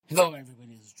Hello,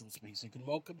 everybody. This is Jules Basic, and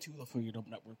welcome to the FiredUp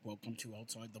Network. Welcome to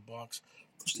Outside the Box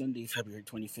for Sunday, February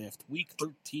 25th, Week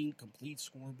 13 complete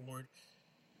scoreboard.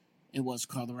 It was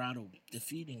Colorado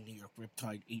defeating New York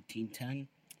Riptide 18-10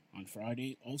 on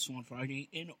Friday. Also on Friday,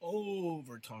 in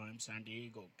overtime, San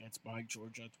Diego gets by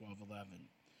Georgia 12-11.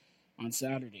 On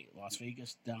Saturday, Las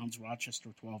Vegas downs Rochester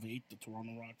 12-8. The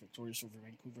Toronto Rock victorious over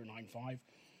Vancouver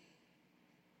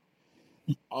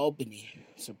 9-5. Albany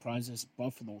surprises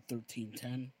Buffalo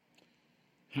 13-10.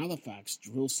 Halifax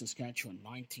drills Saskatchewan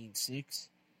 19-6.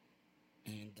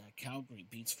 And Calgary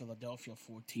beats Philadelphia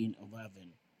 14-11.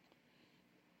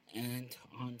 And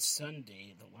on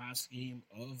Sunday, the last game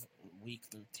of Week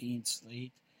 13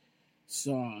 slate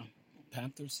saw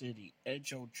Panther City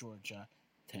edge out Georgia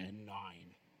 10-9.